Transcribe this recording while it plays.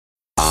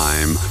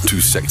I'm too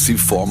sexy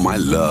for my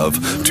love,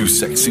 too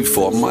sexy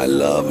for my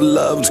love.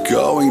 Love's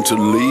going to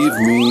leave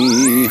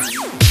me.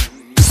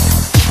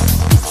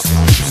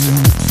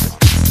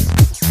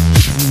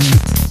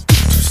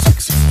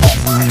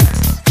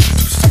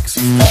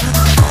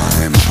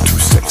 I'm too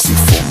sexy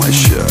for my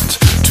shirt,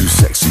 too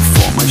sexy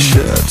for my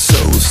shirt, so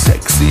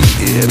sexy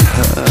it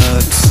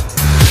hurts.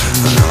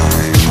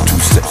 I'm too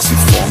sexy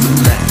for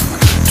Milan,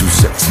 too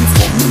sexy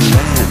for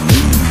Milan,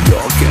 New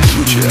York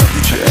and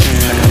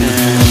Japan.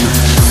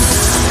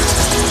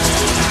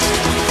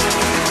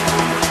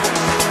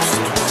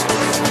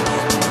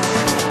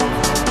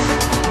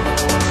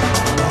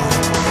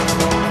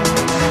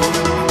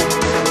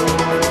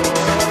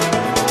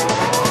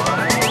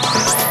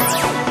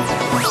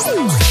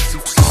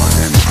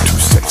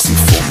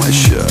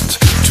 Shirt,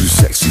 too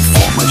sexy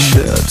for my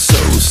shirt, so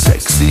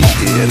sexy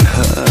it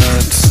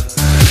hurts.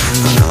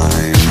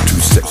 I'm too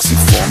sexy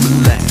for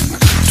Milan,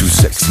 too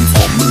sexy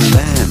for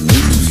Milan,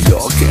 New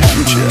York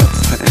and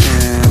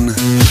Japan.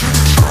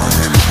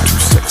 I'm too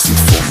sexy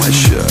for my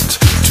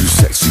shirt, too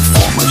sexy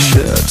for my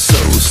shirt,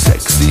 so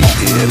sexy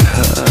it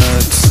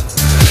hurts.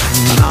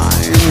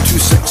 I'm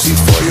too sexy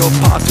for your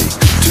party,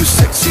 too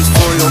sexy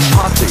for your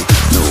party.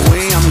 No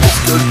way, I'm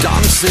disco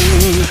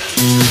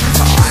dancing.